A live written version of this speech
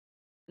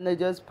They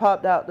just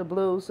popped out the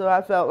blue, so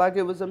I felt like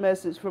it was a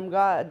message from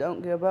God,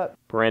 don't give up.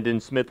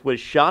 Brandon Smith was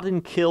shot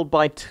and killed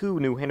by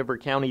 2 New Hanover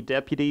County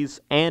deputies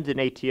and an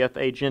ATF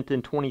agent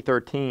in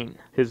 2013.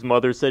 His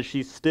mother says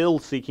she's still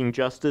seeking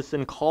justice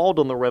and called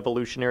on the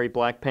Revolutionary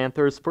Black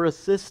Panthers for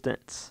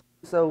assistance.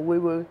 So we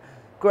were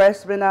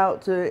grasping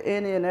out to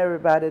any and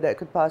everybody that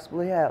could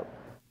possibly help.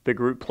 The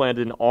group planned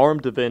an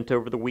armed event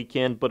over the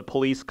weekend, but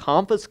police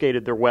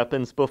confiscated their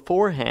weapons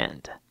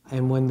beforehand.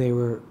 And when they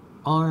were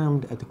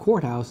armed at the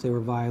courthouse, they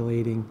were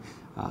violating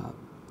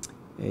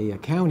a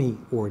county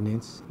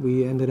ordinance.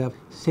 We ended up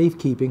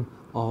safekeeping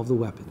all of the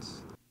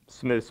weapons.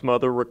 Smith's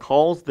mother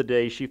recalls the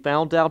day she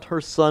found out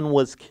her son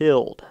was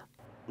killed.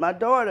 My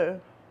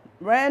daughter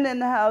ran in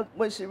the house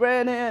when she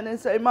ran in and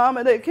said,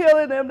 "Mama, they're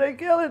killing him, they're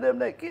killing him,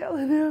 they're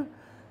killing him."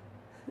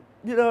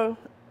 You know,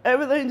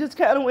 everything just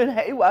kind of went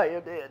haywire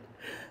then.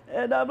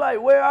 And I'm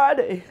like, where are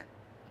they?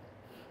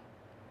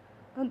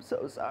 I'm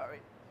so sorry.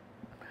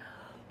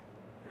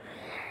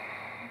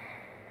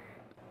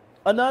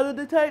 Another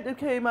detective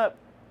came up.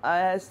 I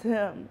asked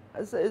him,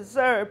 I said,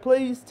 "Sir,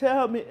 please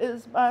tell me,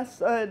 is my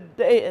son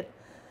dead?"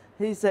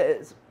 He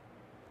says,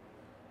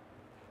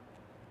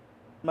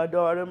 "My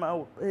daughter,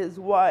 his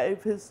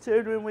wife, his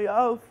children, we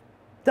all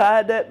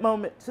died that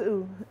moment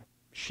too."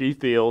 She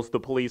feels the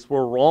police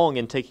were wrong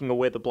in taking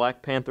away the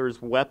Black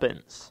Panthers'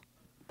 weapons.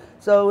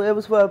 So it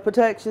was for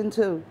protection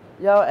too.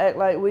 Y'all act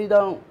like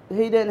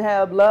he didn't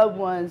have loved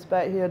ones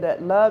back here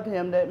that loved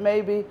him, that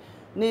maybe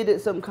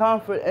needed some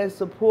comfort and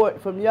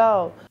support from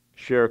y'all.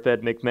 Sheriff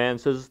Ed McMahon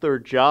says it's their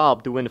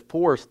job to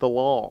enforce the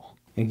law.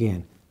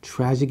 Again,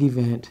 tragic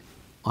event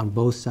on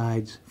both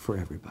sides for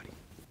everybody.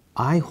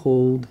 I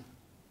hold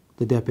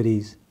the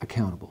deputies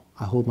accountable.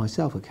 I hold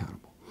myself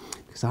accountable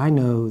because I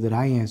know that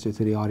I answer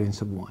to the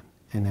audience of one,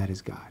 and that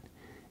is God.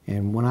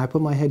 And when I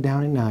put my head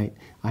down at night,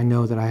 I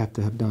know that I have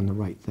to have done the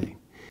right thing.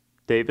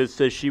 Davis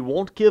says she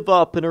won't give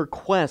up in her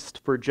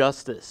quest for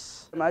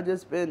justice. I've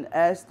just been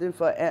asking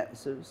for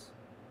answers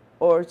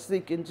or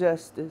seeking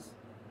justice,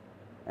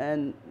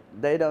 and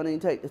they don't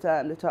even take the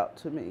time to talk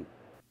to me.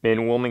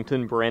 In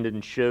Wilmington, Brandon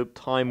Shope,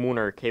 Time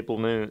Warner Cable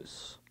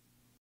News.